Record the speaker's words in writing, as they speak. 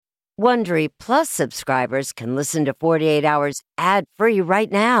Wondery Plus subscribers can listen to 48 Hours ad-free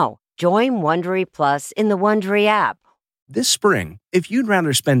right now. Join Wondery Plus in the Wondery app. This spring, if you'd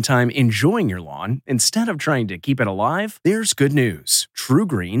rather spend time enjoying your lawn instead of trying to keep it alive, there's good news. True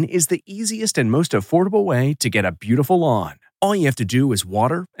Green is the easiest and most affordable way to get a beautiful lawn. All you have to do is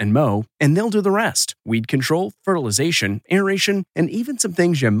water and mow, and they'll do the rest. Weed control, fertilization, aeration, and even some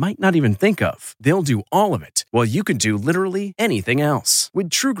things you might not even think of. They'll do all of it, while you can do literally anything else.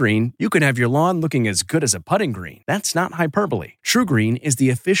 With True Green, you can have your lawn looking as good as a putting green. That's not hyperbole. True Green is the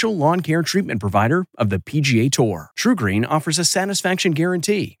official lawn care treatment provider of the PGA Tour. True Green offers a satisfaction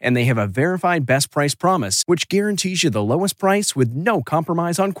guarantee, and they have a verified best price promise, which guarantees you the lowest price with no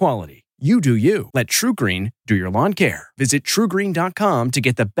compromise on quality. You do you. Let True Green do your lawn care. Visit TrueGreen.com to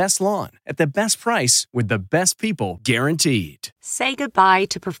get the best lawn at the best price with the best people guaranteed. Say goodbye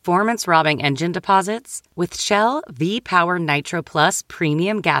to performance-robbing engine deposits with Shell V-Power Nitro Plus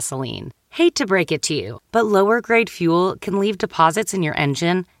Premium Gasoline. Hate to break it to you, but lower-grade fuel can leave deposits in your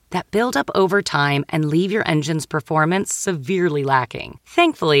engine that build up over time and leave your engine's performance severely lacking.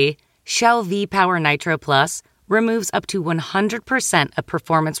 Thankfully, Shell V-Power Nitro Plus removes up to 100% of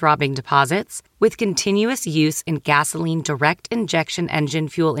performance-robbing deposits with continuous use in gasoline direct injection engine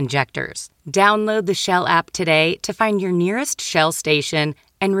fuel injectors. Download the Shell app today to find your nearest Shell station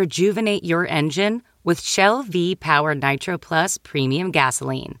and rejuvenate your engine with Shell V-Power Nitro Plus Premium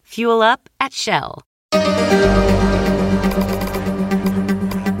Gasoline. Fuel up at Shell.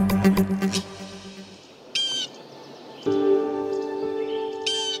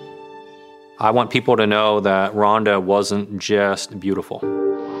 I want people to know that Rhonda wasn't just beautiful.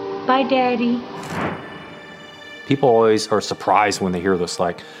 Bye, Daddy. People always are surprised when they hear this,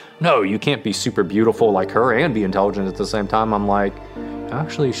 like, no, you can't be super beautiful like her and be intelligent at the same time. I'm like,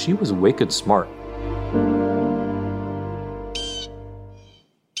 actually, she was wicked smart.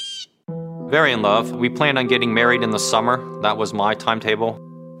 Very in love. We planned on getting married in the summer. That was my timetable.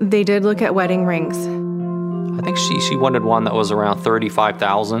 They did look at wedding rings. I think she wanted one that was around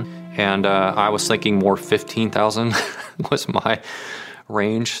 $35,000. And I was thinking more 15,000 was my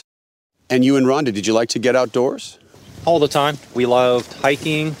range. And you and Rhonda, did you like to get outdoors? All the time. We loved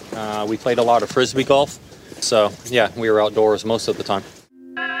hiking. We played a lot of Frisbee golf. So, yeah, we were outdoors most of the time.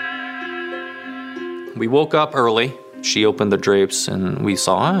 We woke up early. She opened the drapes and we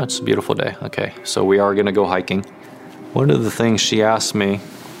saw, it's a beautiful day. Okay, so we are going to go hiking. One of the things she asked me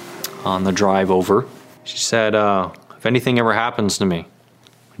on the drive over, she said, if anything ever happens to me,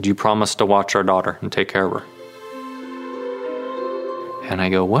 do you promise to watch our daughter and take care of her? And I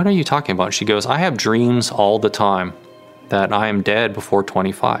go, what are you talking about? She goes, I have dreams all the time that I am dead before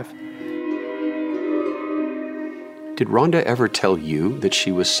 25. Did Rhonda ever tell you that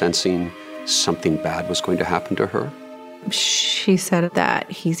she was sensing something bad was going to happen to her? She said that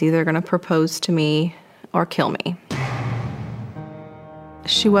he's either going to propose to me or kill me.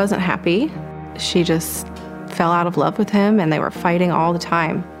 She wasn't happy. She just fell out of love with him, and they were fighting all the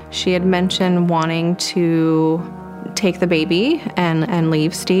time. She had mentioned wanting to take the baby and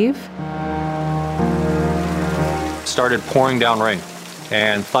leave Steve. Started pouring down rain,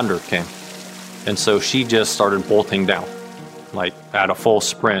 and thunder came. And so she just started bolting down, like at a full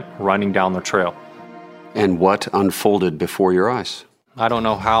sprint, running down the trail. And what unfolded before your eyes? I don't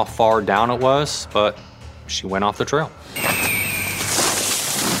know how far down it was, but she went off the trail.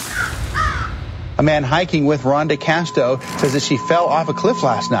 A man hiking with Rhonda Casto says that she fell off a cliff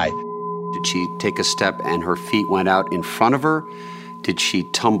last night. Did she take a step and her feet went out in front of her? Did she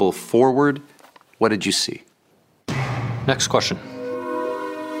tumble forward? What did you see? Next question.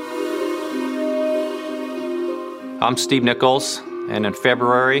 I'm Steve Nichols, and in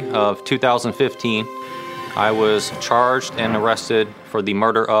February of 2015, I was charged and arrested for the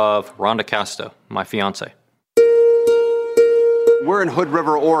murder of Rhonda Casto, my fiance. We're in Hood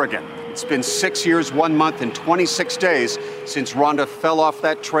River, Oregon. It's been 6 years, 1 month, and 26 days since Rhonda fell off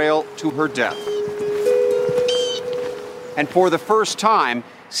that trail to her death. And for the first time,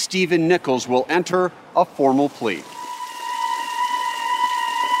 Stephen Nichols will enter a formal plea.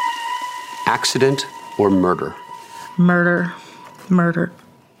 Accident or murder? Murder. Murder.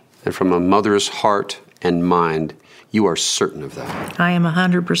 And from a mother's heart and mind, you are certain of that? I am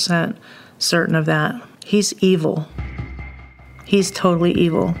 100% certain of that. He's evil. He's totally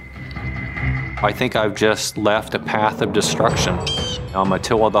evil. I think I've just left a path of destruction. I'm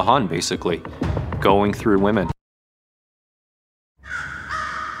Attila the Hun, basically, going through women.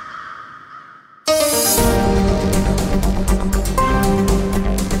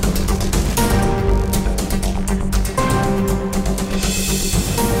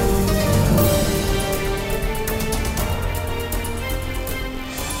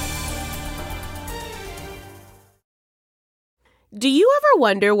 Do you ever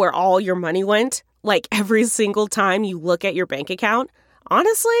wonder where all your money went? Like every single time you look at your bank account?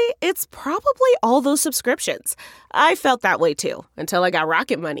 Honestly, it's probably all those subscriptions. I felt that way too, until I got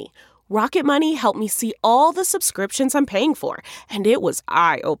Rocket Money. Rocket Money helped me see all the subscriptions I'm paying for, and it was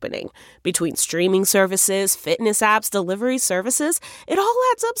eye-opening. Between streaming services, fitness apps, delivery services, it all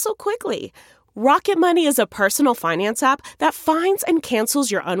adds up so quickly. Rocket Money is a personal finance app that finds and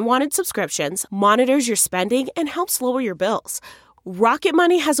cancels your unwanted subscriptions, monitors your spending, and helps lower your bills. Rocket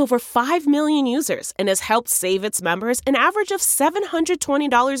Money has over 5 million users and has helped save its members an average of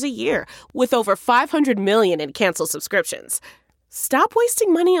 $720 a year, with over 500 million in canceled subscriptions. Stop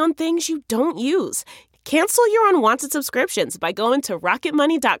wasting money on things you don't use. Cancel your unwanted subscriptions by going to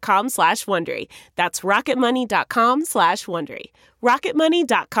rocketmoney.com/Wondery. That's rocketmoney.com/Wondery.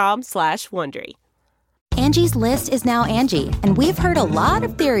 rocketmoney.com/Wondery. Angie's List is now Angie, and we've heard a lot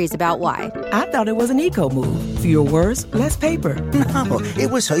of theories about why. I thought it was an eco move. Fewer words, less paper. No,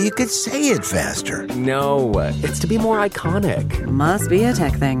 it was so you could say it faster. No, it's to be more iconic. Must be a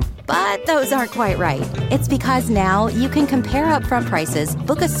tech thing. But those aren't quite right. It's because now you can compare upfront prices,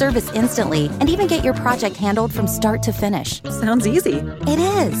 book a service instantly, and even get your project handled from start to finish. Sounds easy. It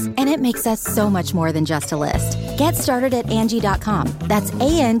is, and it makes us so much more than just a list. Get started at Angie.com. That's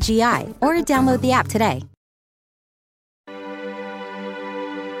ANGI, or download the app today.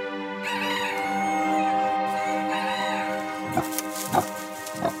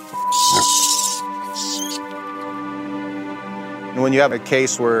 When you have a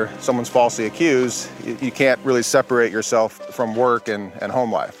case where someone's falsely accused, you can't really separate yourself from work and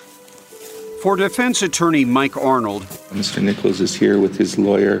home life. For defense attorney Mike Arnold, Mr. Nichols is here with his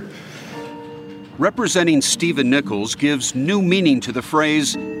lawyer. Representing Stephen Nichols gives new meaning to the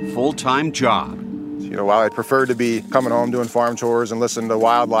phrase full-time job. You know, while I prefer to be coming home doing farm chores and listening to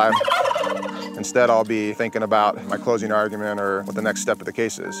wildlife, instead I'll be thinking about my closing argument or what the next step of the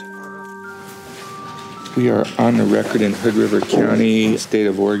case is. We are on the record in Hood River County, state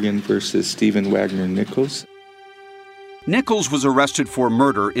of Oregon versus Stephen Wagner Nichols. Nichols was arrested for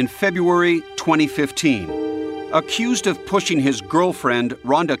murder in February 2015, accused of pushing his girlfriend,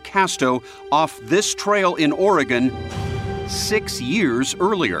 Rhonda Casto, off this trail in Oregon 6 years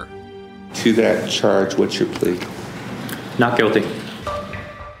earlier. To that charge, what's your plea? Not guilty.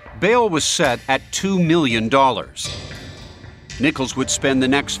 Bail was set at $2 million. Nichols would spend the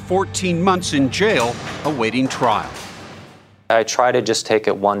next 14 months in jail awaiting trial. I try to just take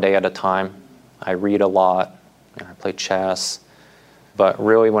it one day at a time. I read a lot, and I play chess. But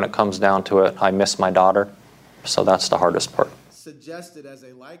really, when it comes down to it, I miss my daughter. So that's the hardest part.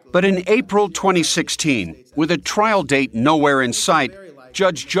 But in April 2016, with a trial date nowhere in sight,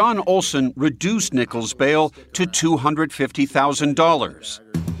 Judge John Olson reduced Nichols' bail to $250,000.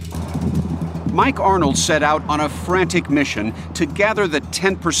 Mike Arnold set out on a frantic mission to gather the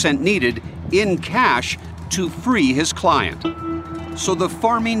 10% needed in cash to free his client. So the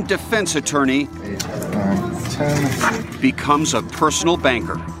farming defense attorney becomes a personal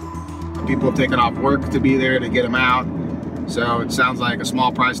banker. People have taken off work to be there to get them out. So it sounds like a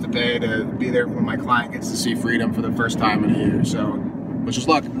small price to pay to be there when my client gets to see freedom for the first time in a year. So, wish us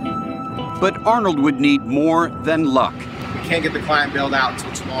luck. But Arnold would need more than luck. We can't get the client bailed out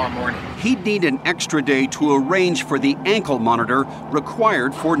until tomorrow morning. He'd need an extra day to arrange for the ankle monitor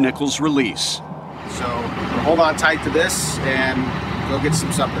required for Nichols' release. So hold on tight to this and go get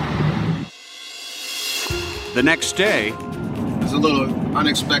some supper. The next day, there's a little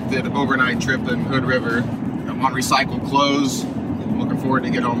unexpected overnight trip in Hood River. I'm on recycled clothes. I'm looking forward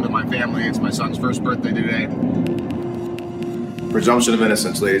to get home to my family. It's my son's first birthday today. Presumption of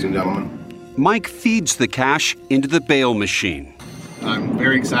innocence, ladies and gentlemen. Mike feeds the cash into the bail machine. I'm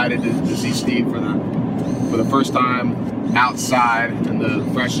very excited to see Steve for the first time outside in the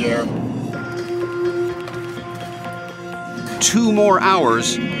fresh air. 2 more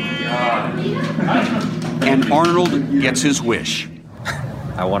hours, and Arnold gets his wish.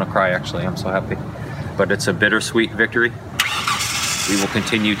 I want to cry, actually. I'm so happy. But it's a bittersweet victory. We will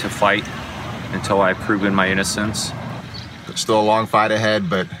continue to fight until I've proven my innocence. Still a long fight ahead,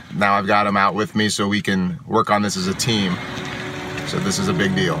 but now I've got him out with me so we can work on this as a team. So this is a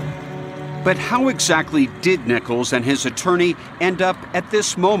big deal. But how exactly did Nichols and his attorney end up at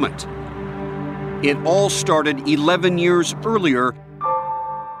this moment? It all started 11 years earlier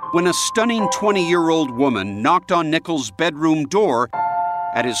when a stunning 20-year-old woman knocked on Nichols' bedroom door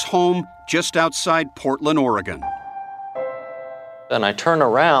at his home just outside Portland, Oregon. Then I turn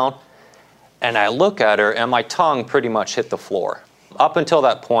around and I look at her, and my tongue pretty much hit the floor. Up until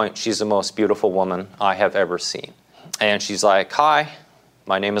that point, she's the most beautiful woman I have ever seen. And she's like, "Hi,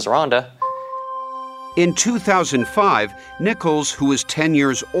 my name is Rhonda." In 2005, Nichols, who is 10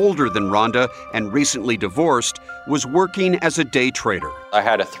 years older than Rhonda and recently divorced, was working as a day trader. I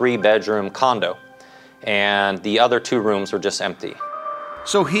had a 3-bedroom condo, and the other 2 rooms were just empty.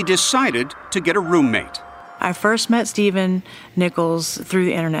 So he decided to get a roommate. I first met Stephen Nichols through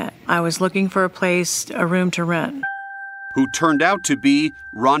the internet. I was looking for a room to rent. Who turned out to be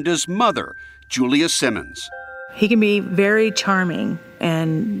Rhonda's mother, Julia Simmons. He can be very charming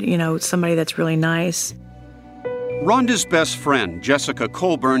and, somebody that's really nice. Rhonda's best friend, Jessica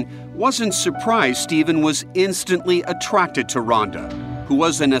Colburn, wasn't surprised Stephen was instantly attracted to Rhonda, who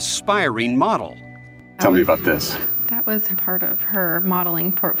was an aspiring model. Tell me about this. That was part of her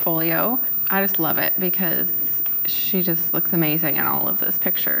modeling portfolio. I just love it because she just looks amazing in all of those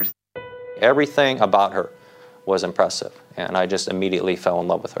pictures. Everything about her was impressive, and I just immediately fell in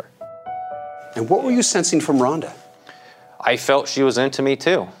love with her. And what were you sensing from Rhonda? I felt she was into me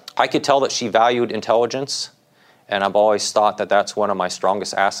too. I could tell that she valued intelligence, and I've always thought that that's one of my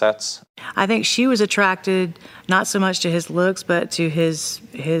strongest assets. I think she was attracted not so much to his looks, but to his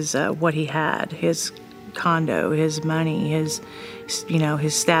what he had, his condo, his money, his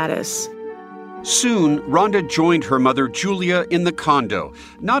status. Soon, Rhonda joined her mother Julia in the condo,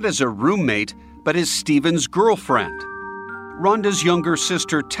 not as a roommate, but as Stephen's girlfriend. Rhonda's younger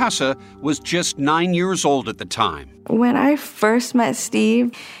sister, Tessa, was just 9 years old at the time. When I first met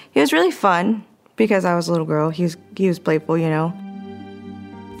Steve, he was really fun because I was a little girl. He was playful,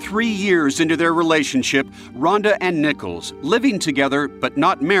 3 years into their relationship, Rhonda and Nichols, living together but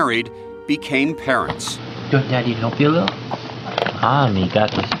not married, became parents. Your daddy no pillow? Me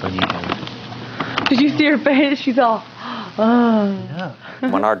got this for you. Did you see her face? She's all, Yeah.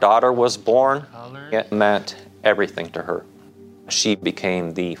 When our daughter was born, it meant everything to her. She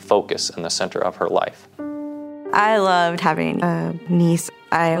became the focus and the center of her life. I loved having a niece.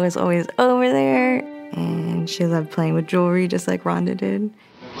 I was always over there, and she loved playing with jewelry just like Rhonda did.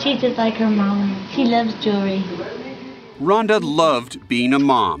 she's just like her mom. She loves jewelry. Rhonda loved being a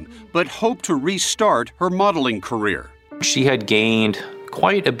mom, but hoped to restart her modeling career. She had gained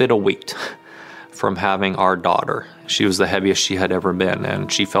quite a bit of weight from having our daughter. She was the heaviest she had ever been,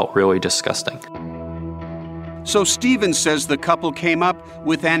 and she felt really disgusting. So Stephen says the couple came up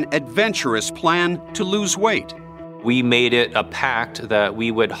with an adventurous plan to lose weight. We made it a pact that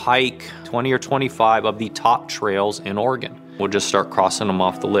we would hike 20 or 25 of the top trails in Oregon. We'll just start crossing them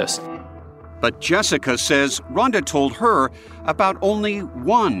off the list. But Jessica says Rhonda told her about only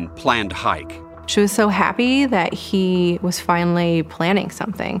one planned hike. She was so happy that he was finally planning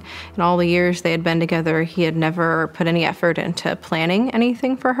something. In all the years they had been together, he had never put any effort into planning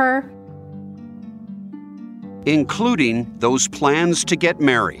anything for her. Including those plans to get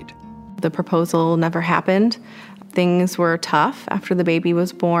married. The proposal never happened. Things were tough after the baby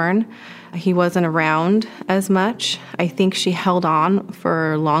was born. He wasn't around as much. I think she held on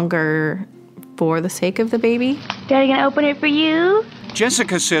for longer for the sake of the baby. Daddy, gonna open it for you?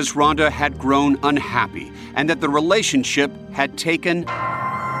 Jessica says Rhonda had grown unhappy and that the relationship had taken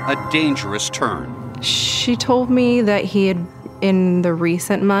a dangerous turn. She told me that he had, in the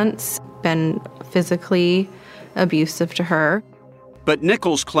recent months, been physically abusive to her. But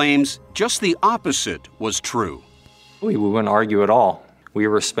Nichols claims just the opposite was true. We wouldn't argue at all. We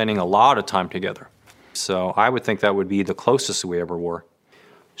were spending a lot of time together. So I would think that would be the closest we ever were.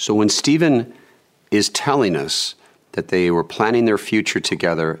 So when Stephen is telling us that they were planning their future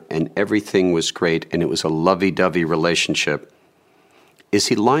together and everything was great and it was a lovey-dovey relationship, is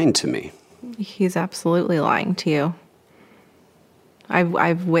he lying to me? He's absolutely lying to you.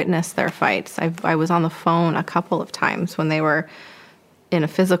 I've witnessed their fights. I was on the phone a couple of times when they were in a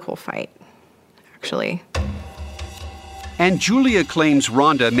physical fight, actually. And Julia claims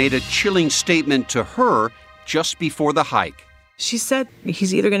Rhonda made a chilling statement to her just before the hike. She said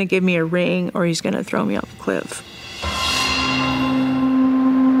he's either going to give me a ring or he's going to throw me off a cliff.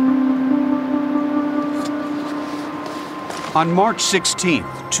 On March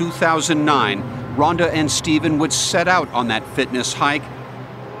 16th, 2009, Rhonda and Stephen would set out on that fitness hike,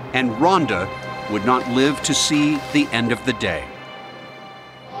 and Rhonda would not live to see the end of the day.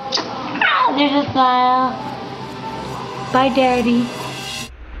 There's a smile. Bye, Daddy.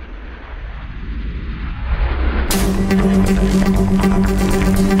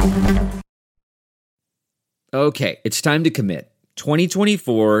 Okay, it's time to commit.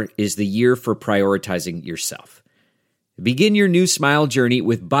 2024 is the year for prioritizing yourself. Begin your new smile journey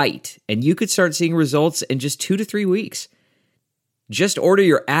with Byte, and you could start seeing results in just 2 to 3 weeks. Just order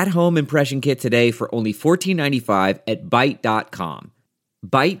your at-home impression kit today for only $14.95 at Byte.com.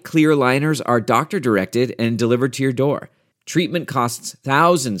 Byte clear liners are doctor-directed and delivered to your door. Treatment costs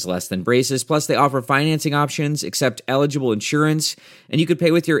thousands less than braces, plus they offer financing options, accept eligible insurance, and you could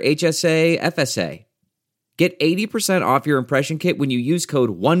pay with your HSA, FSA. Get 80% off your impression kit when you use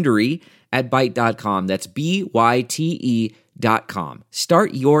code WONDERY at Byte.com. That's BYTE.com.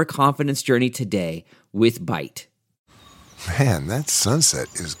 Start your confidence journey today with Byte. Man, that sunset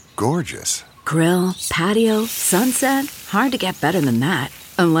is gorgeous. Grill, patio, sunset. Hard to get better than that.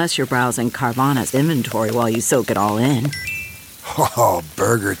 Unless you're browsing Carvana's inventory while you soak it all in. Oh,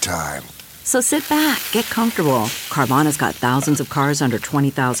 burger time. So sit back, get comfortable. Carvana's got thousands of cars under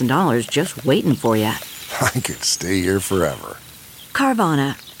 $20,000 just waiting for you. I could stay here forever.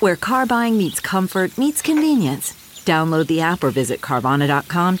 Carvana, where car buying meets comfort, meets convenience. Download the app or visit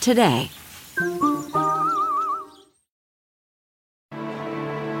Carvana.com today.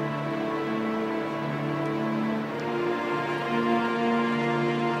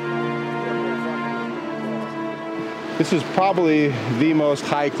 This is probably the most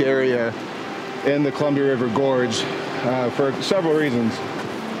hiked area in the Columbia River Gorge for several reasons.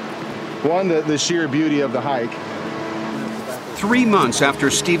 One, the sheer beauty of the hike. 3 months after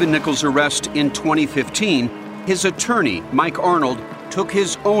Stephen Nichols' arrest in 2015, his attorney, Mike Arnold, took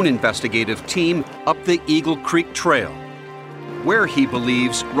his own investigative team up the Eagle Creek Trail, where he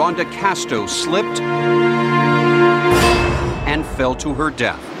believes Rhonda Casto slipped and fell to her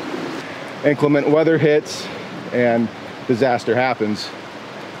death. Inclement weather hits and disaster happens.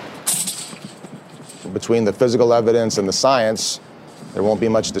 Between the physical evidence and the science, there won't be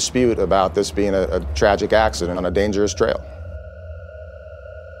much dispute about this being a tragic accident on a dangerous trail.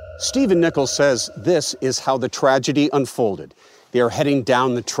 Stephen Nichols says this is how the tragedy unfolded. They are heading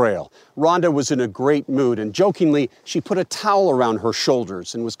down the trail. Rhonda was in a great mood, and jokingly, she put a towel around her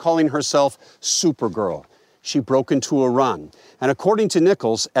shoulders and was calling herself Supergirl. She broke into a run. And according to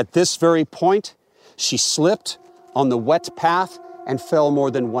Nichols, at this very point, she slipped on the wet path and fell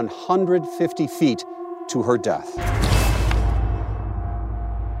more than 150 feet to her death.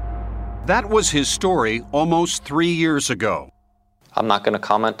 That was his story almost 3 years ago. I'm not going to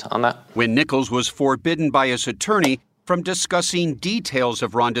comment on that. When Nichols was forbidden by his attorney from discussing details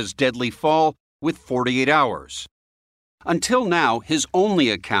of Rhonda's deadly fall with 48 Hours. Until now, his only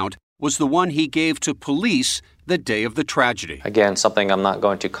account was the one he gave to police the day of the tragedy. Again, something I'm not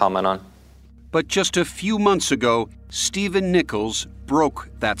going to comment on. But just a few months ago, Stephen Nichols broke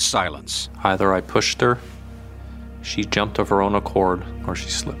that silence. Either I pushed her, she jumped of her own accord, or she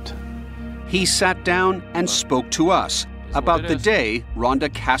slipped. He sat down and spoke to us about the day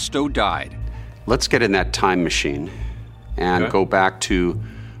Rhonda Casto died. Let's get in that time machine and go back to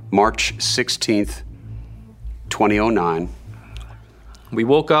March 16th, 2009. We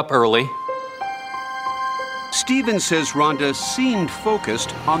woke up early. Stephen says Rhonda seemed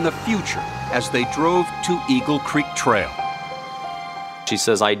focused on the future as they drove to Eagle Creek Trail. She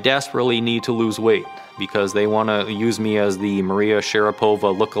says, I desperately need to lose weight because they want to use me as the Maria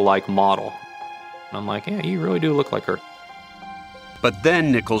Sharapova look-alike model. And I'm like, yeah, you really do look like her. But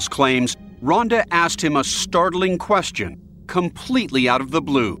then Nichols claims Rhonda asked him a startling question, completely out of the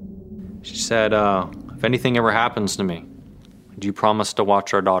blue. She said, if anything ever happens to me, do you promise to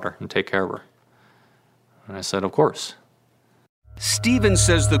watch our daughter and take care of her? And I said, of course. Stephen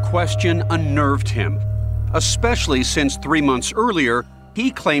says the question unnerved him, especially since 3 months earlier, he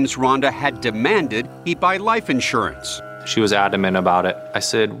claims Rhonda had demanded he buy life insurance. She was adamant about it. I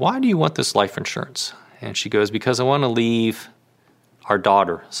said, why do you want this life insurance? And she goes, because I want to leave our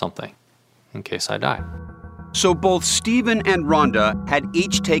daughter something in case I die. So both Stephen and Rhonda had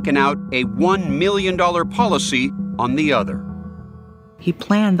each taken out a $1 million policy on the other. He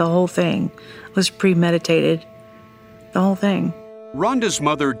planned the whole thing. It was premeditated. The whole thing. Rhonda's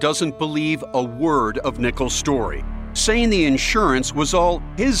mother doesn't believe a word of Nichols' story, saying the insurance was all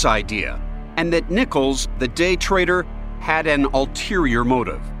his idea, and that Nichols, the day trader, had an ulterior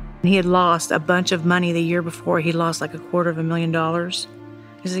motive. He had lost a bunch of money the year before. He lost like $250,000.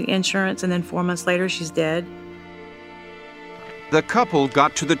 Is the insurance, and then 4 months later, she's dead. The couple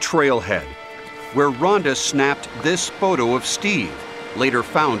got to the trailhead, where Rhonda snapped this photo of Steve, later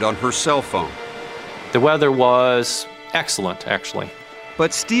found on her cell phone. The weather was excellent, actually.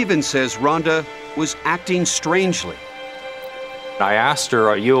 But Stephen says Rhonda was acting strangely. I asked her,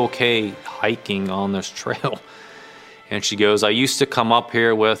 are you okay hiking on this trail? And she goes, I used to come up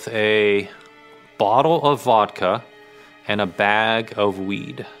here with a bottle of vodka and a bag of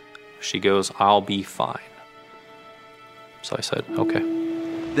weed. She goes, I'll be fine. So I said,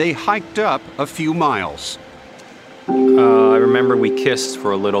 okay. They hiked up a few miles. I remember we kissed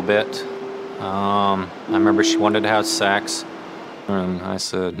for a little bit. I remember she wanted to have sex. And I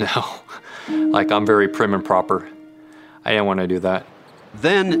said, no. Like, I'm very prim and proper. I didn't want to do that.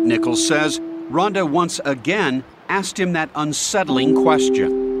 Then, Nichols says, Rhonda once again asked him that unsettling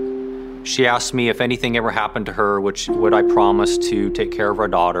question. She asked me if anything ever happened to her, would I promise to take care of our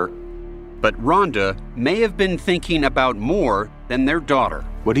daughter. But Rhonda may have been thinking about more than their daughter.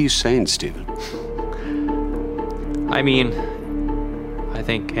 What are you saying, Stephen? I mean, I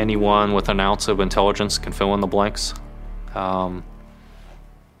think anyone with an ounce of intelligence can fill in the blanks.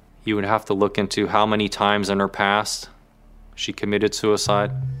 You would have to look into how many times in her past she committed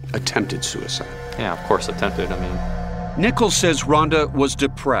suicide. Attempted suicide. Yeah, of course, attempted. I mean, Nichols says Rhonda was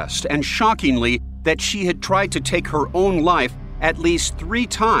depressed, and shockingly, that she had tried to take her own life at least 3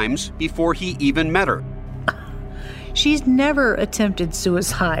 times before he even met her. She's never attempted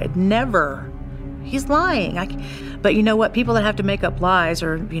suicide. Never. He's lying. But you know what? People that have to make up lies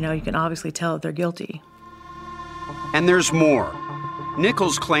are, you can obviously tell that they're guilty. And there's more.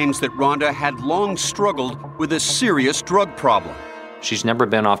 Nichols claims that Rhonda had long struggled with a serious drug problem. She's never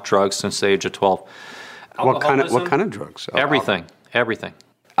been off drugs since the age of 12. What kind of drugs? Everything.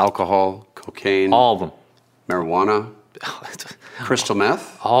 Alcohol, cocaine? All of them. Marijuana? Crystal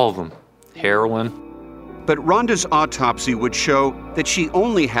meth? All of them. Heroin. But Rhonda's autopsy would show that she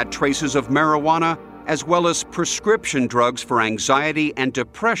only had traces of marijuana as well as prescription drugs for anxiety and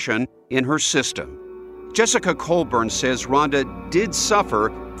depression in her system. Jessica Colburn says Rhonda did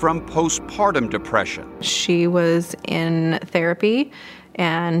suffer from postpartum depression. She was in therapy,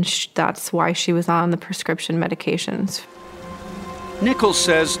 and that's why she was on the prescription medications. Nichols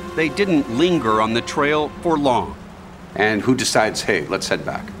says they didn't linger on the trail for long. And who decides, hey, let's head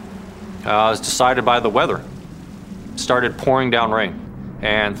back? It was decided by the weather. It started pouring down rain,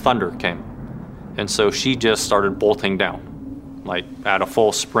 and thunder came. And so she just started bolting down, like at a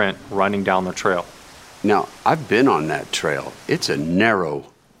full sprint, running down the trail. Now, I've been on that trail. It's a narrow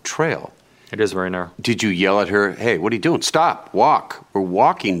trail. It is very narrow. Did you yell at her, hey, what are you doing? Stop, walk. We're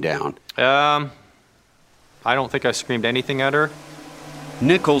walking down. I don't think I screamed anything at her.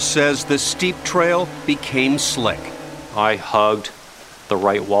 Nichols says the steep trail became slick. I hugged the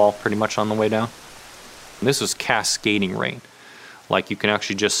right wall pretty much on the way down. This is cascading rain. Like you can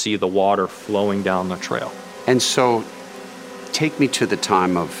actually just see the water flowing down the trail. And so, take me to the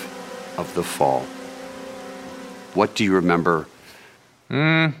time of the fall. What do you remember?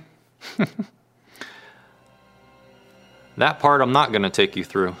 That part I'm not going to take you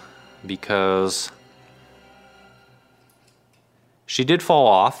through because she did fall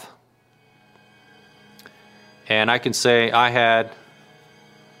off. And I can say I had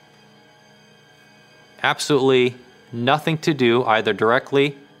absolutely nothing to do, either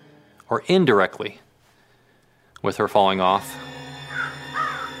directly or indirectly, with her falling off.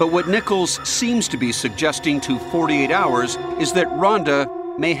 But what Nichols seems to be suggesting to 48 Hours is that Rhonda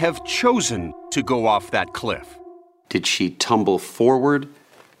may have chosen to go off that cliff. Did she tumble forward?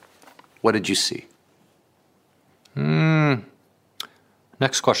 What did you see? Next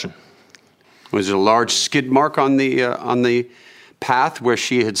question. Was there a large skid mark on the path where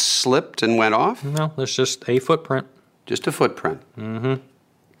she had slipped and went off? No, there's just a footprint. Just a footprint. Mm-hmm.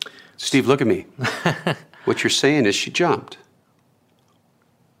 Steve, look at me. What you're saying is she jumped.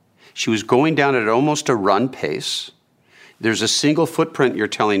 She was going down at almost a run pace. There's a single footprint, you're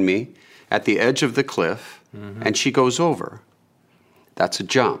telling me, at the edge of the cliff, and she goes over. That's a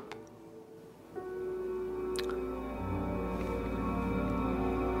jump.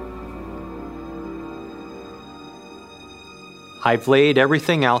 I've laid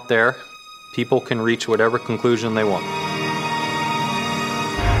everything out there. People can reach whatever conclusion they want.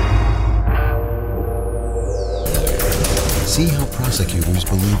 See how prosecutors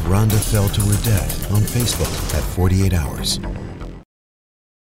believe Rhonda fell to her death on Facebook at 48 Hours.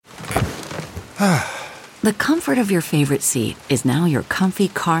 The comfort of your favorite seat is now your comfy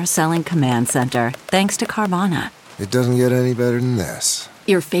car selling command center, thanks to Carvana. It doesn't get any better than this.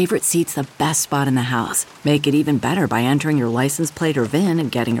 Your favorite seat's the best spot in the house. Make it even better by entering your license plate or VIN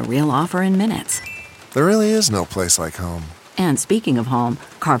and getting a real offer in minutes. There really is no place like home. And speaking of home,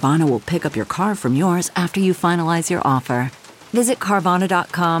 Carvana will pick up your car from yours after you finalize your offer. Visit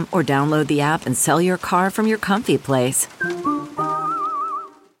Carvana.com or download the app and sell your car from your comfy place.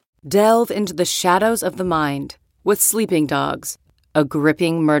 Delve into the shadows of the mind with Sleeping Dogs, a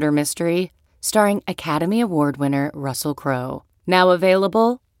gripping murder mystery starring Academy Award winner Russell Crowe. Now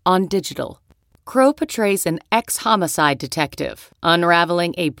available on digital. Crowe portrays an ex-homicide detective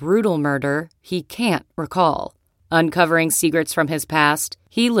unraveling a brutal murder he can't recall. Uncovering secrets from his past,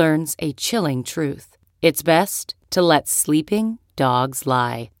 he learns a chilling truth. It's best to let sleeping dogs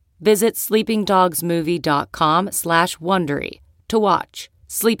lie. Visit sleepingdogsmovie.com/Wondery to watch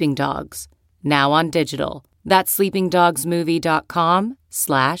Sleeping Dogs, now on digital. That's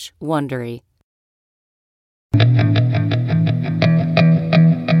sleepingdogsmovie.com/Wondery.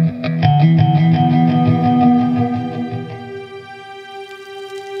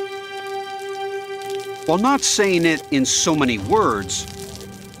 While not saying it in so many words,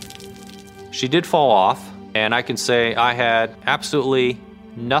 she did fall off, and I can say I had absolutely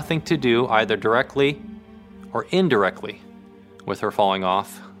nothing to do, either directly or indirectly, with her falling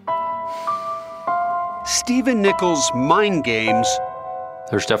off. Stephen Nichols' mind games.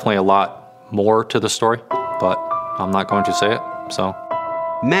 There's definitely a lot more to the story, but I'm not going to say it, so.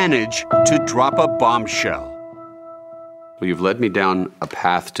 Manage to drop a bombshell. Well, you've led me down a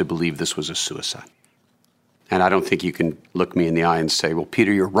path to believe this was a suicide. And I don't think you can look me in the eye and say, well,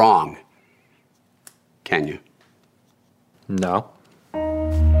 Peter, you're wrong. Can you? No.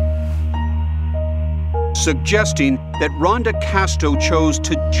 Suggesting that Rhonda Casto chose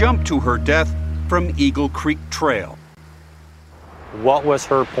to jump to her death from Eagle Creek Trail. What was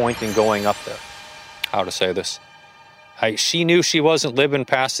her point in going up there? How to say this? She knew she wasn't living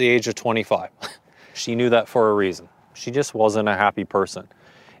past the age of 25. She knew that for a reason. She just wasn't a happy person.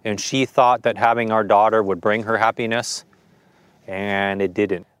 And she thought that having our daughter would bring her happiness, and it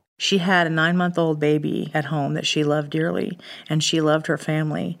didn't. She had a 9-month-old baby at home that she loved dearly, and she loved her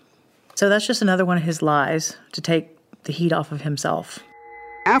family. So that's just another one of his lies to take the heat off of himself.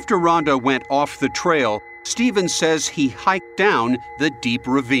 After Rhonda went off the trail, Stephen says he hiked down the deep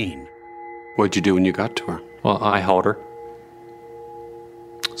ravine. What'd you do when you got to her? Well, I held her.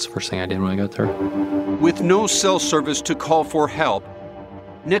 That's the first thing I did when I got there. With no cell service to call for help,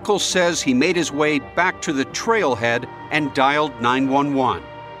 Nichols says he made his way back to the trailhead and dialed 911.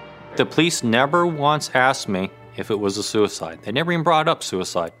 The police never once asked me if it was a suicide. They never even brought up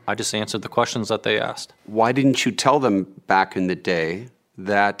suicide. I just answered the questions that they asked. Why didn't you tell them back in the day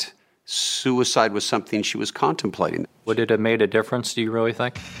that suicide was something she was contemplating? Would it have made a difference, do you really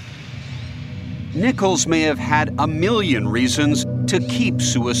think? Nichols may have had a million reasons to keep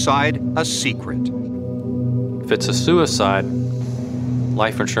suicide a secret. If it's a suicide,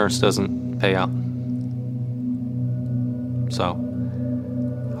 life insurance doesn't pay out. So,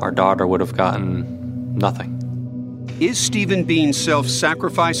 our daughter would have gotten nothing. Is Stephen being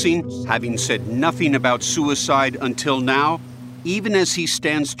self-sacrificing, having said nothing about suicide until now, even as he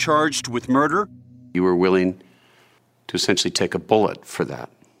stands charged with murder? You were willing to essentially take a bullet for that.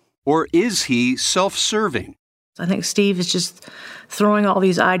 Or is he self-serving? I think Steve is just throwing all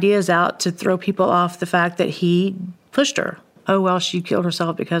these ideas out to throw people off the fact that he pushed her. Oh, well, she killed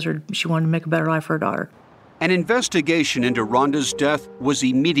herself because she wanted to make a better life for her daughter. An investigation into Rhonda's death was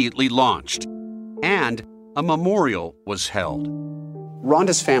immediately launched, and a memorial was held.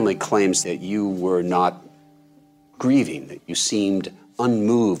 Rhonda's family claims that you were not grieving, that you seemed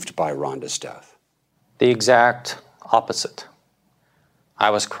unmoved by Rhonda's death. The exact opposite.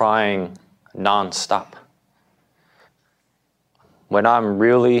 I was crying nonstop. When I'm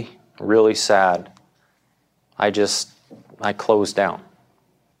really, really sad, I close down.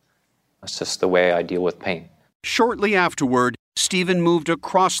 That's just the way I deal with pain. Shortly afterward, Stephen moved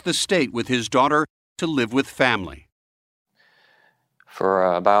across the state with his daughter to live with family.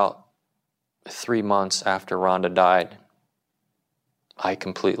 For about 3 months after Rhonda died, I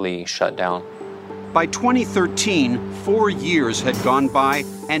completely shut down. By 2013, 4 years had gone by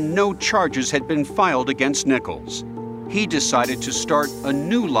and no charges had been filed against Nichols. He decided to start a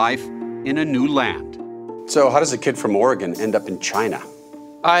new life in a new land. So how does a kid from Oregon end up in China?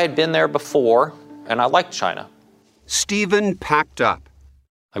 I had been there before, and I liked China. Stephen packed up.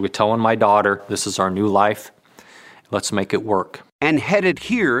 I would tell my daughter, this is our new life. Let's make it work. And headed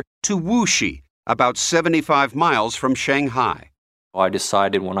here to Wuxi, about 75 miles from Shanghai. I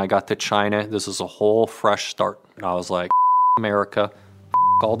decided when I got to China, this is a whole fresh start. And I was like, America,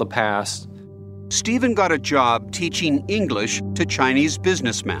 all the past. Stephen got a job teaching English to Chinese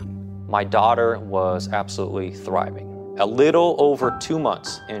businessmen. My daughter was absolutely thriving. A little over 2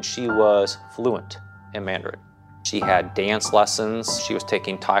 months, and she was fluent in Mandarin. She had dance lessons. She was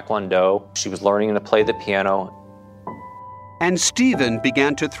taking Taekwondo. She was learning to play the piano. And Stephen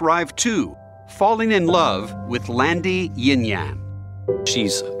began to thrive too, falling in love with Landy Yin-Yan.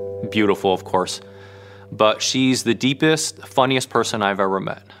 She's beautiful, of course, but she's the deepest, funniest person I've ever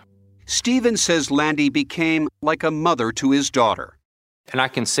met. Stephen says Landy became like a mother to his daughter. And I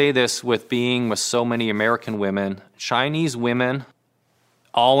can say this with being with so many American women, Chinese women,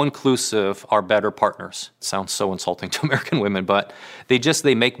 all-inclusive, are better partners. It sounds so insulting to American women, but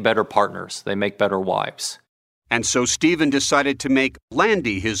they make better partners. They make better wives. And so Stephen decided to make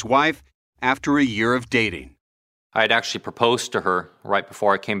Landy his wife after a year of dating. I had actually proposed to her right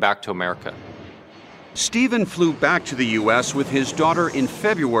before I came back to America. Stephen flew back to the U.S. with his daughter in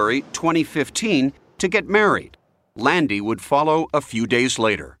February 2015 to get married. Landy would follow a few days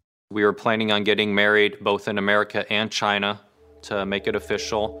later. We were planning on getting married both in America and China to make it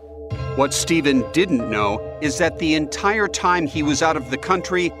official. What Stephen didn't know is that the entire time he was out of the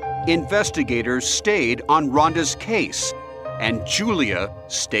country, investigators stayed on Rhonda's case, and Julia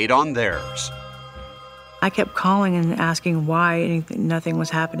stayed on theirs. I kept calling and asking why nothing was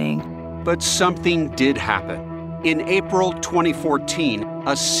happening. But something did happen. In April 2014,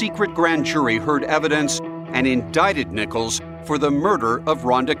 a secret grand jury heard evidence and indicted Nichols for the murder of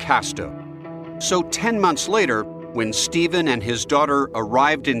Rhonda Casto. So 10 months later, when Stephen and his daughter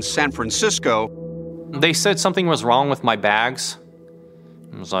arrived in San Francisco, they said something was wrong with my bags.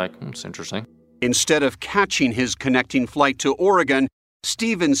 I was like, that's interesting. Instead of catching his connecting flight to Oregon,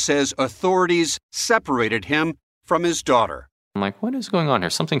 Stephen says authorities separated him from his daughter. I'm like, what is going on here?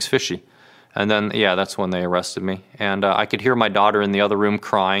 Something's fishy. And then, that's when they arrested me. And I could hear my daughter in the other room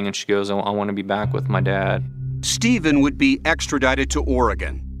crying, and she goes, I want to be back with my dad. Stephen would be extradited to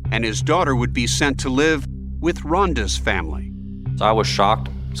Oregon, and his daughter would be sent to live with Rhonda's family. So I was shocked.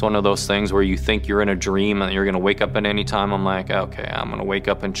 It's one of those things where you think you're in a dream and you're going to wake up at any time. I'm like, okay, I'm going to wake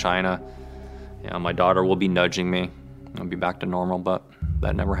up in China. My daughter will be nudging me. I'll be back to normal, but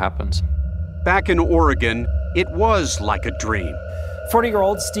that never happens. Back in Oregon, it was like a dream.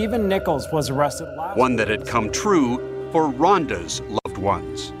 40-year-old Stephen Nichols was arrested last one that had come true for Rhonda's loved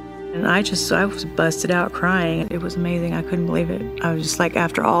ones. And I was busted out crying. It was amazing. I couldn't believe it. I was just like,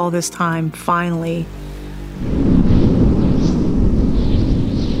 after all this time, finally.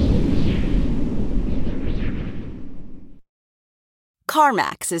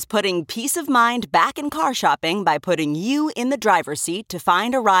 CarMax is putting peace of mind back in car shopping by putting you in the driver's seat to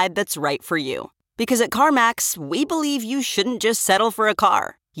find a ride that's right for you. Because at CarMax, we believe you shouldn't just settle for a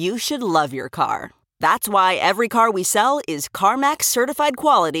car. You should love your car. That's why every car we sell is CarMax certified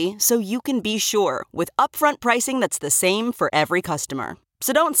quality, so you can be sure with upfront pricing that's the same for every customer.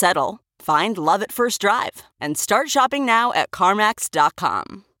 So don't settle. Find love at first drive and start shopping now at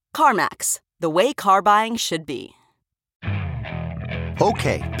CarMax.com. CarMax, the way car buying should be.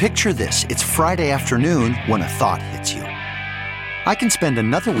 Okay, picture this. It's Friday afternoon when a thought hits you. I can spend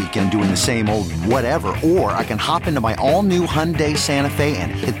another weekend doing the same old whatever, or I can hop into my all-new Hyundai Santa Fe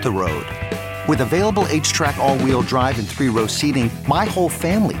and hit the road. With available H-Track all-wheel drive and 3-row seating, my whole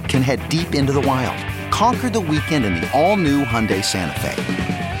family can head deep into the wild. Conquer the weekend in the all-new Hyundai Santa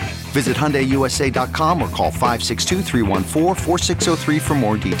Fe. Visit HyundaiUSA.com or call 562-314-4603 for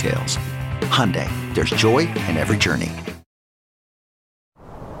more details. Hyundai, there's joy in every journey.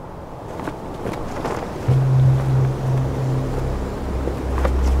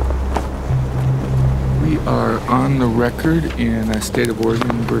 We are on the record in the state of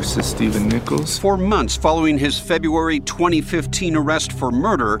Oregon versus Stephen Nichols. For months following his February 2015 arrest for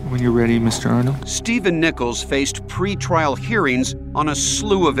murder, when you're ready, Mr. Arnold, Stephen Nichols faced pre-trial hearings on a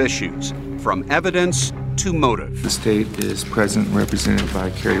slew of issues, from evidence to motive. The state is present, represented by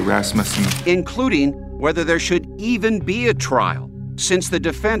Carrie Rasmussen, including whether there should even be a trial, since the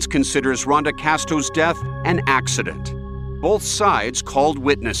defense considers Rhonda Casto's death an accident. Both sides called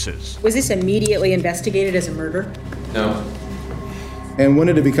witnesses. Was this immediately investigated as a murder? No. And when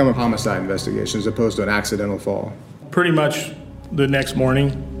did it become a homicide investigation as opposed to an accidental fall? Pretty much the next morning.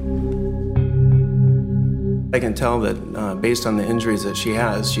 I can tell that based on the injuries that she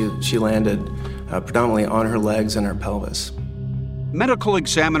has, she landed predominantly on her legs and her pelvis. Medical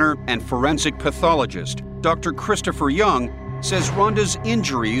examiner and forensic pathologist Dr. Christopher Young says Rhonda's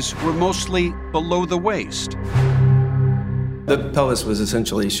injuries were mostly below the waist. The pelvis was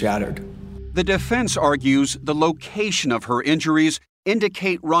essentially shattered. The defense argues the location of her injuries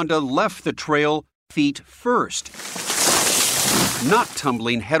indicate Rhonda left the trail feet first, not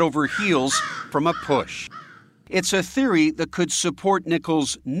tumbling head over heels from a push. It's a theory that could support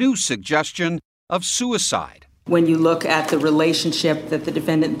Nichols' new suggestion of suicide. When you look at the relationship that the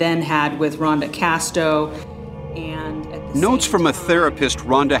defendant then had with Rhonda Casto, and at the notes from a therapist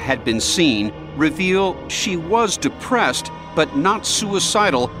Rhonda had been seeing reveal she was depressed but not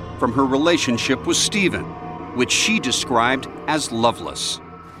suicidal from her relationship with Stephen, which she described as loveless.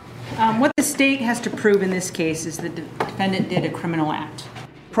 What the state has to prove in this case is the defendant did a criminal act.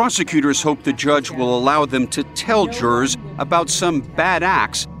 Prosecutors hope the judge will allow them to tell jurors about some bad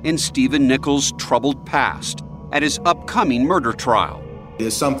acts in Stephen Nichols' troubled past at his upcoming murder trial. It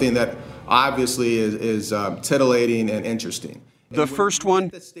is something that obviously is titillating and interesting. The first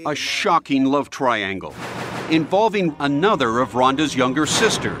one, a shocking love triangle involving another of Rhonda's younger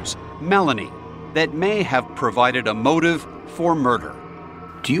sisters, Melanie, that may have provided a motive for murder.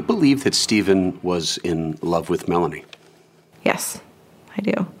 Do you believe that Stephen was in love with Melanie? Yes, I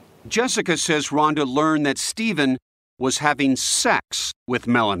do. Jessica says Rhonda learned that Stephen was having sex with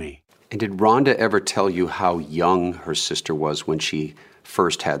Melanie. And did Rhonda ever tell you how young her sister was when she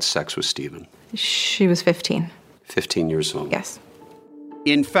first had sex with Stephen? She was 15. 15 years old. Yes.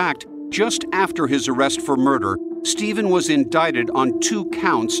 In fact, just after his arrest for murder, Stephen was indicted on 2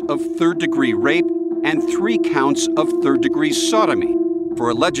 counts of third-degree rape and 3 counts of third-degree sodomy for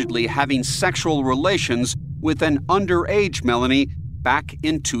allegedly having sexual relations with an underage Melanie back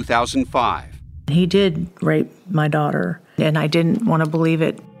in 2005. He did rape my daughter, and I didn't want to believe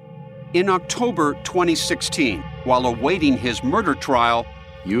it. In October 2016, while awaiting his murder trial,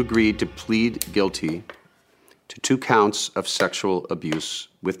 you agreed to plead guilty to 2 counts of sexual abuse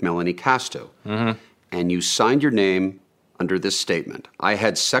with Melanie Casto. Mm-hmm. And you signed your name under this statement. I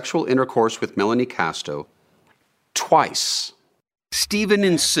had sexual intercourse with Melanie Casto twice. Stephen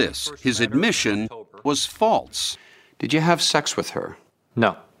insists his admission was false. Did you have sex with her?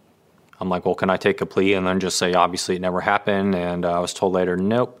 No. I'm like, well, can I take a plea and then just say, obviously it never happened? And I was told later,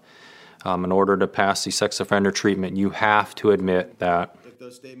 nope. In order to pass the sex offender treatment, you have to admit that.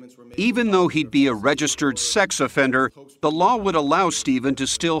 Even though he'd be a registered sex offender, the law would allow Stephen to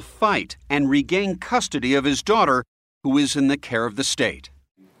still fight and regain custody of his daughter, who is in the care of the state.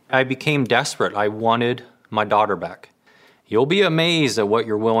 I became desperate. I wanted my daughter back. You'll be amazed at what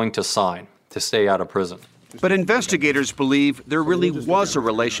you're willing to sign to stay out of prison. But investigators believe there really was a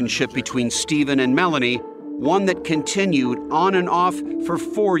relationship between Stephen and Melanie, one that continued on and off for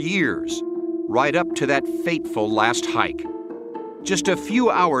 4 years, right up to that fateful last hike. Just a few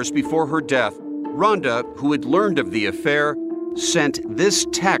hours before her death, Rhonda, who had learned of the affair, sent this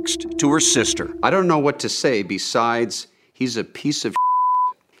text to her sister. I don't know what to say besides, he's a piece of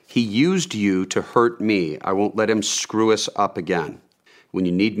He used you to hurt me. I won't let him screw us up again. When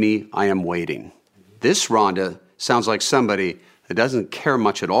you need me, I am waiting. This Rhonda sounds like somebody that doesn't care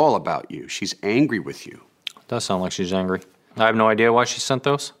much at all about you. She's angry with you. Does sound like she's angry. I have no idea why she sent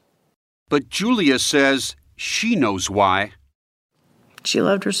those. But Julia says she knows why. She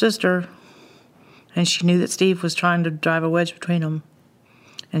loved her sister, and she knew that Steve was trying to drive a wedge between them.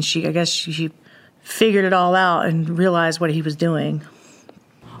 And I guess she figured it all out and realized what he was doing.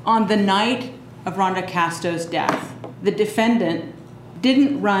 On the night of Rhonda Casto's death, the defendant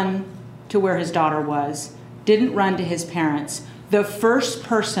didn't run to where his daughter was, didn't run to his parents. The first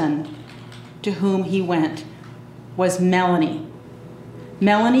person to whom he went was Melanie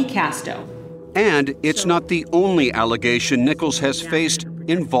Casto. And it's not the only allegation Nichols has faced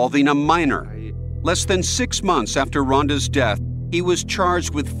involving a minor. Less than 6 months after Rhonda's death, he was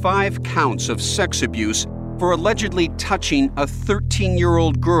charged with 5 counts of sex abuse for allegedly touching a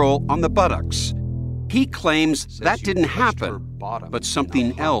 13-year-old girl on the buttocks. He claims that didn't happen, but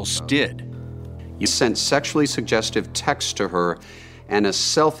something else did. You sent sexually suggestive texts to her and a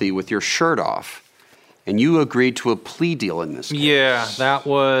selfie with your shirt off. And you agreed to a plea deal in this case. Yeah, that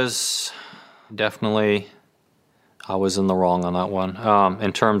was definitely, I was in the wrong on that one.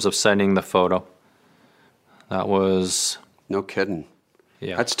 In terms of sending the photo, that was... No kidding.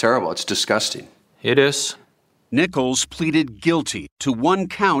 Yeah. That's terrible. It's disgusting. It is. Nichols pleaded guilty to 1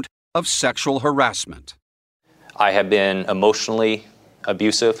 count of sexual harassment. I have been emotionally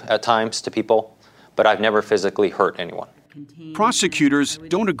abusive at times to people, but I've never physically hurt anyone. Prosecutors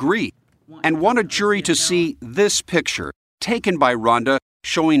don't agree and want a jury to see this picture taken by Rhonda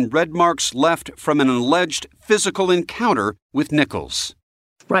showing red marks left from an alleged physical encounter with Nichols.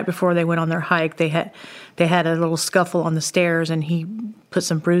 Right before they went on their hike, they had a little scuffle on the stairs, and he put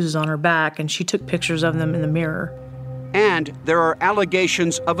some bruises on her back, and she took pictures of them in the mirror. And there are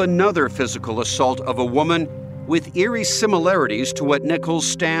allegations of another physical assault of a woman with eerie similarities to what Nichols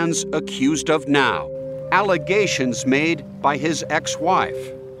stands accused of now. Allegations made by his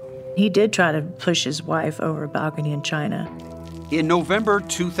ex-wife. He did try to push his wife over a balcony in China. In November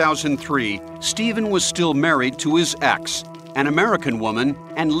 2003, Stephen was still married to his ex, an American woman,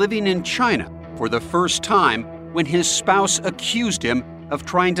 and living in China for the first time when his spouse accused him of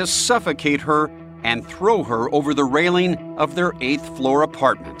trying to suffocate her and throw her over the railing of their 8th floor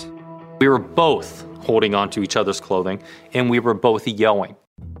apartment. We were both holding onto each other's clothing, and we were both yelling.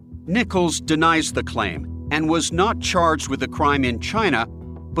 Nichols denies the claim and was not charged with a crime in China,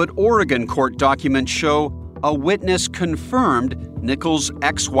 but Oregon court documents show a witness confirmed Nichols'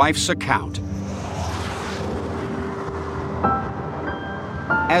 ex-wife's account.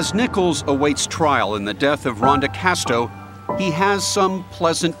 As Nichols awaits trial in the death of Rhonda Casto, he has some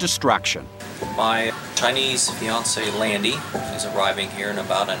pleasant distraction. My Chinese fiancée, Landy, is arriving here in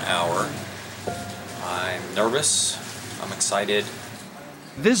about an hour. I'm nervous. I'm excited.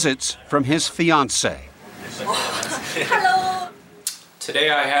 visits from his fiancée. Hello. Today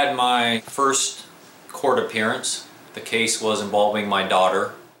I had my first court appearance. The case was involving my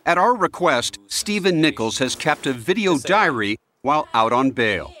daughter. At our request, Stephen Nichols has kept a video diary while out on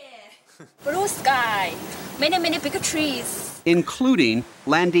bail. Blue sky, many big trees. Including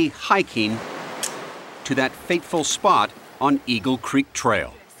Landy hiking to that fateful spot on Eagle Creek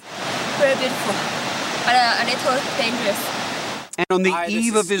Trail. Very beautiful, but a little dangerous. And on the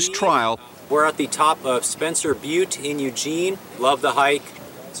eve of his trial, we're at the top of Spencer Butte in Eugene. Love the hike.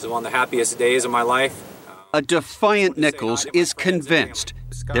 This is one of the happiest days of my life. A defiant Nichols is convinced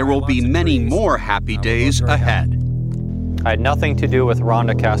there will be many more happy days ahead. I had nothing to do with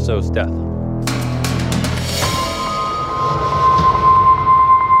Rhonda Casto's death.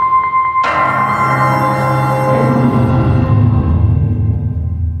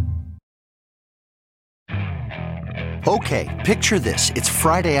 Okay, picture this. It's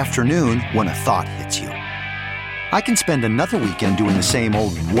Friday afternoon when a thought hits you. I can spend another weekend doing the same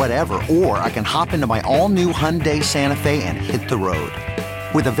old whatever, or I can hop into my all-new Hyundai Santa Fe and hit the road.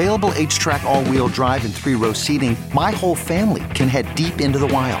 With available H-Track all-wheel drive and 3-row seating, my whole family can head deep into the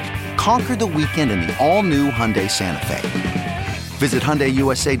wild. Conquer the weekend in the all-new Hyundai Santa Fe. Visit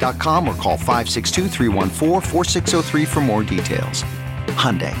HyundaiUSA.com or call 562-314-4603 for more details.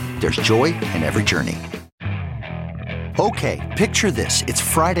 Hyundai, there's joy in every journey. Okay, picture this. It's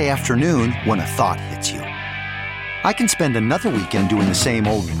Friday afternoon when a thought hits you. I can spend another weekend doing the same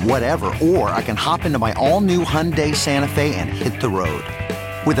old whatever, or I can hop into my all-new Hyundai Santa Fe and hit the road.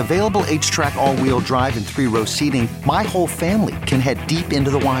 With available H-Track all-wheel drive and 3-row seating, my whole family can head deep into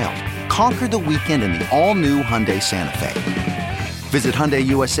the wild. Conquer the weekend in the all-new Hyundai Santa Fe. Visit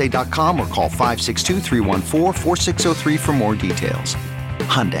HyundaiUSA.com or call 562-314-4603 for more details.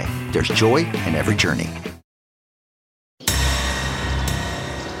 Hyundai, there's joy in every journey.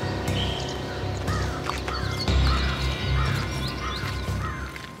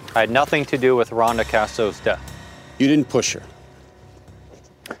 I had nothing to do with Rhonda Casto's death. You didn't push her?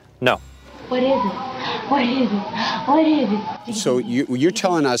 No. What is it? What is it? What is it? So you're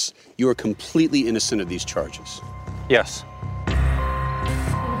telling us you are completely innocent of these charges? Yes.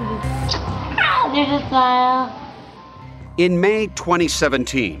 There's a smile. In May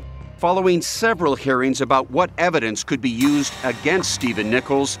 2017, following several hearings about what evidence could be used against Stephen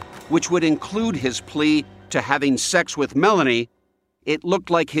Nichols, which would include his plea to having sex with Melanie, it looked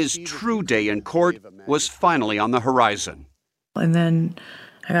like his true day in court was finally on the horizon. And then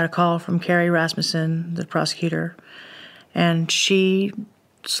I got a call from Carrie Rasmussen, the prosecutor, and she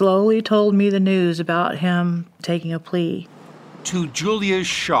slowly told me the news about him taking a plea. To Julia's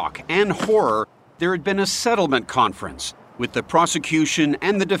shock and horror, there had been a settlement conference with the prosecution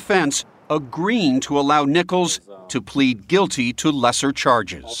and the defense agreeing to allow Nichols to plead guilty to lesser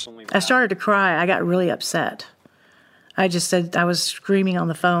charges. I started to cry. I got really upset. I just said, I was screaming on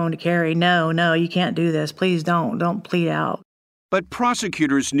the phone to Carrie, no, you can't do this. Please don't plead out. But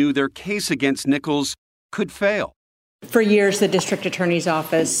prosecutors knew their case against Nichols could fail. For years, the district attorney's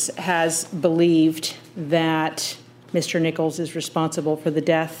office has believed that Mr. Nichols is responsible for the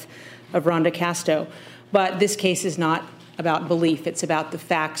death of Rhonda Casto. But this case is not about belief. It's about the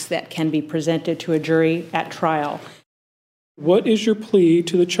facts that can be presented to a jury at trial. What is your plea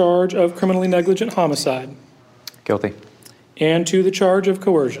to the charge of criminally negligent homicide? Guilty. And to the charge of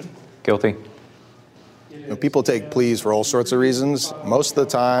coercion? Guilty. People take pleas for all sorts of reasons. Most of the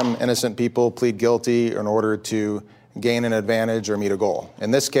time, innocent people plead guilty in order to gain an advantage or meet a goal. In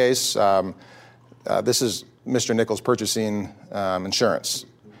this case, this is Mr. Nichols purchasing insurance.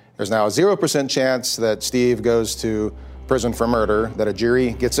 There's now a 0% chance that Steve goes to prison for murder, that a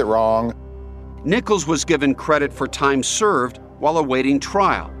jury gets it wrong. Nichols was given credit for time served while awaiting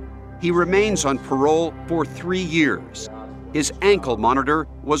trial. He remains on parole for 3 years. His ankle monitor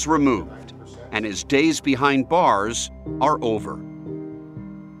was removed, and his days behind bars are over.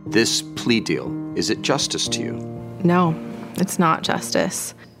 This plea deal, is it justice to you? No, it's not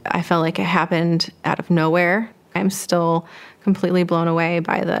justice. I felt like it happened out of nowhere. I'm still completely blown away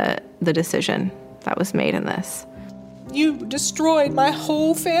by the decision that was made in this. You destroyed my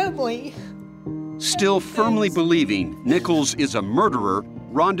whole family. Still firmly believing Nichols is a murderer,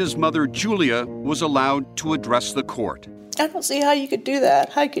 Rhonda's mother, Julia, was allowed to address the court. I don't see how you could do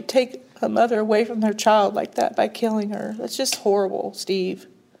that. How you could take a mother away from their child like that by killing her. That's just horrible, Steve.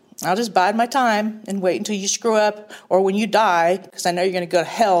 I'll just bide my time and wait until you screw up or when you die, because I know you're going to go to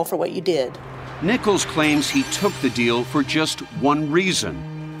hell for what you did. Nichols claims he took the deal for just one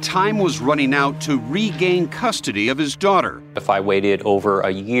reason. Time was running out to regain custody of his daughter. If I waited over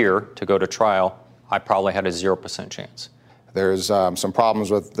a year to go to trial, I probably had a 0% chance. There's some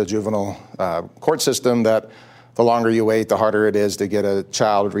problems with the juvenile court system that the longer you wait, the harder it is to get a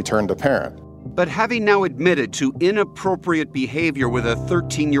child returned to parent. But having now admitted to inappropriate behavior with a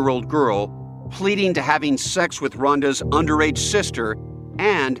 13-year-old girl, pleading to having sex with Rhonda's underage sister,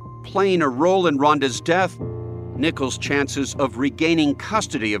 and playing a role in Rhonda's death, Nichols' chances of regaining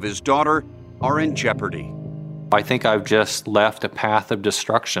custody of his daughter are in jeopardy. I think I've just left a path of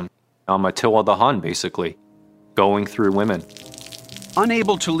destruction. I'm Attila the Hun, basically, going through women.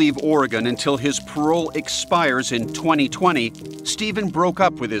 Unable to leave Oregon until his parole expires in 2020, Stephen broke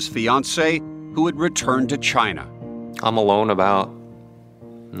up with his fiancée, who had returned to China. I'm alone about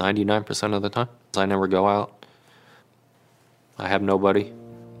 99% of the time. I never go out. I have nobody.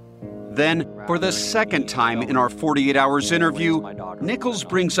 Then, for the second time in our 48 Hours interview, Nichols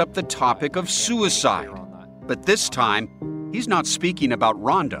brings up the topic of suicide. But this time, he's not speaking about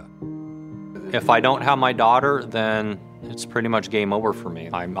Rhonda. If I don't have my daughter, then it's pretty much game over for me.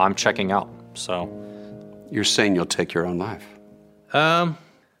 I'm checking out, so. You're saying you'll take your own life? I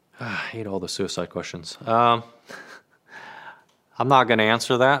hate all the suicide questions. I'm not going to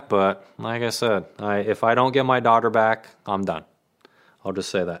answer that, but like I said, if I don't get my daughter back, I'm done. I'll just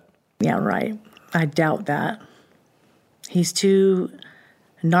say that. Yeah, right. I doubt that. He's too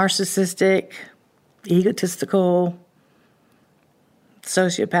narcissistic, egotistical,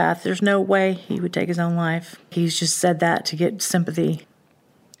 sociopath. There's no way he would take his own life. He's just said that to get sympathy.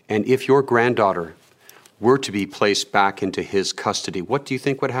 And if your granddaughter were to be placed back into his custody, what do you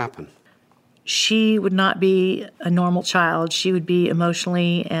think would happen? She would not be a normal child. She would be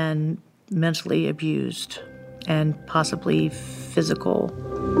emotionally and mentally abused and possibly physical.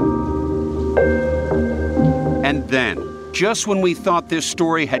 And then, just when we thought this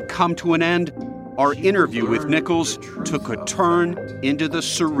story had come to an end, our interview with Nichols took a turn into the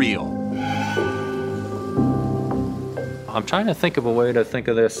surreal. I'm trying to think of a way to think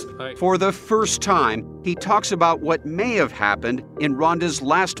of this. For the first time, he talks about what may have happened in Rhonda's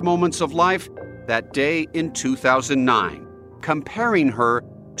last moments of life that day in 2009, comparing her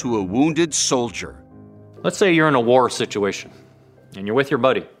to a wounded soldier. Let's say you're in a war situation, and you're with your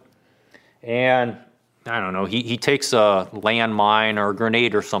buddy, and, I don't know, he takes a landmine or a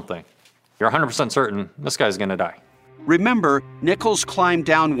grenade or something. You're 100% certain this guy's gonna die. Remember, Nichols climbed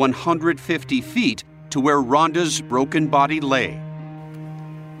down 150 feet to where Rhonda's broken body lay.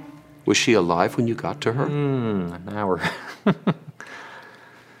 Was she alive when you got to her? An hour.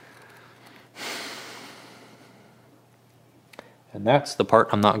 And that's the part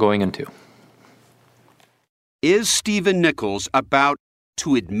I'm not going into. Is Stephen Nichols about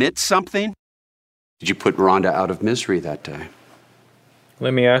to admit something? Did you put Rhonda out of misery that day?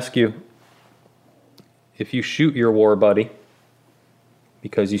 Let me ask you, if you shoot your war buddy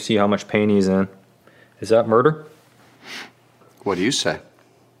because you see how much pain he's in, is that murder? What do you say?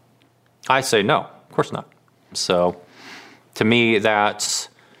 I say no, of course not. So, to me, that's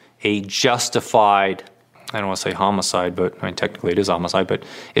a justified, I don't want to say homicide, but I mean, technically it is homicide, but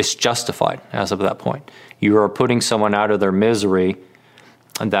it's justified as of that point. You are putting someone out of their misery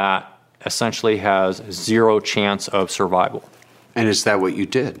that essentially has zero chance of survival. And is that what you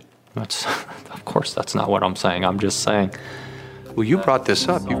did? Of course, that's not what I'm saying. I'm just saying. Well, you brought this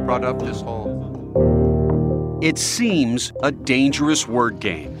up. You've brought up this whole... It seems a dangerous word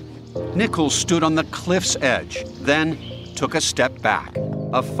game. Nichols stood on the cliff's edge, then took a step back.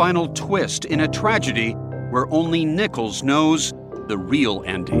 A final twist in a tragedy where only Nichols knows the real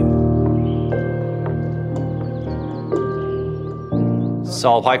ending. It's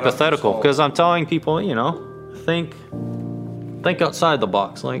all hypothetical, because I'm telling people, you know, think outside the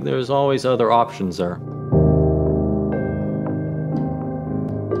box. Like, there's always other options there.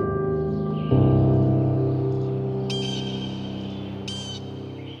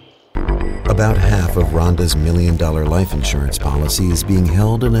 About half of Rhonda's $1 million life insurance policy is being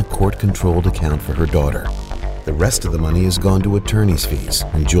held in a court-controlled account for her daughter. The rest of the money has gone to attorney's fees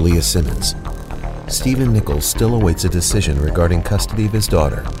and Julia Simmons. Stephen Nichols still awaits a decision regarding custody of his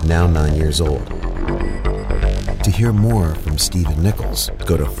daughter, now 9 years old. To hear more from Stephen Nichols,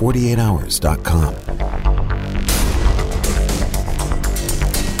 go to 48hours.com.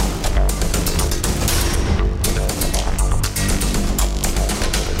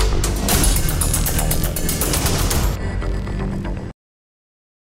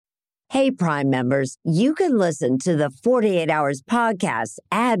 Hey, Prime members, you can listen to the 48 Hours podcast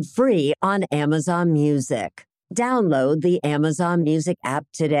ad-free on Amazon Music. Download the Amazon Music app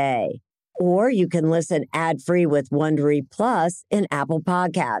today. Or you can listen ad-free with Wondery Plus in Apple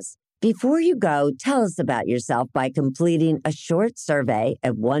Podcasts. Before you go, tell us about yourself by completing a short survey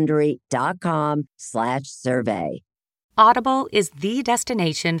at Wondery.com/survey. Audible is the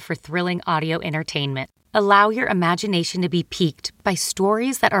destination for thrilling audio entertainment. Allow your imagination to be piqued by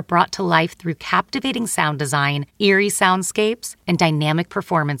stories that are brought to life through captivating sound design, eerie soundscapes, and dynamic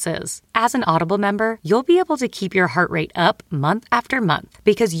performances. As an Audible member, you'll be able to keep your heart rate up month after month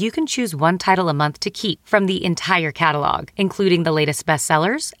because you can choose one title a month to keep from the entire catalog, including the latest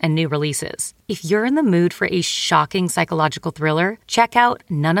bestsellers and new releases. If you're in the mood for a shocking psychological thriller, check out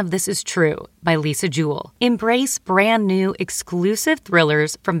None of This Is True by Lisa Jewell. Embrace brand new, exclusive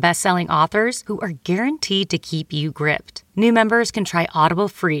thrillers from best-selling authors who are guaranteed to keep you gripped. New members can try Audible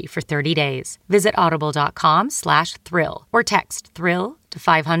free for 30 days. Visit audible.com/thrill or text thrill to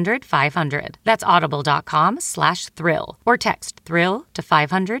 500-500. That's audible.com/thrill or text thrill to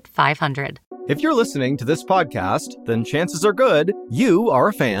 500-500. If you're listening to this podcast, then chances are good you are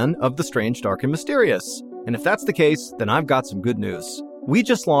a fan of The Strange, Dark, and Mysterious. And if that's the case, then I've got some good news. We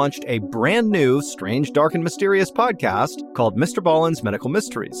just launched a brand new Strange, Dark, and Mysterious podcast called Mr. Ballen's Medical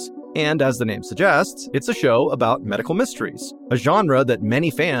Mysteries. And as the name suggests, it's a show about medical mysteries, a genre that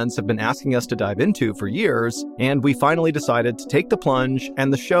many fans have been asking us to dive into for years, and we finally decided to take the plunge,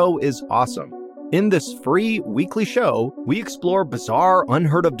 and the show is awesome. In this free weekly show, we explore bizarre,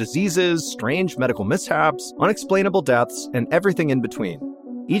 unheard of diseases, strange medical mishaps, unexplainable deaths, and everything in between.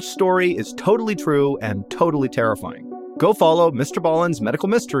 Each story is totally true and totally terrifying. Go follow Mr. Ballen's Medical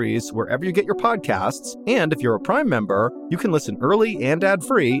Mysteries wherever you get your podcasts, and if you're a Prime member, you can listen early and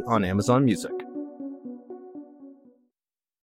ad-free on Amazon Music.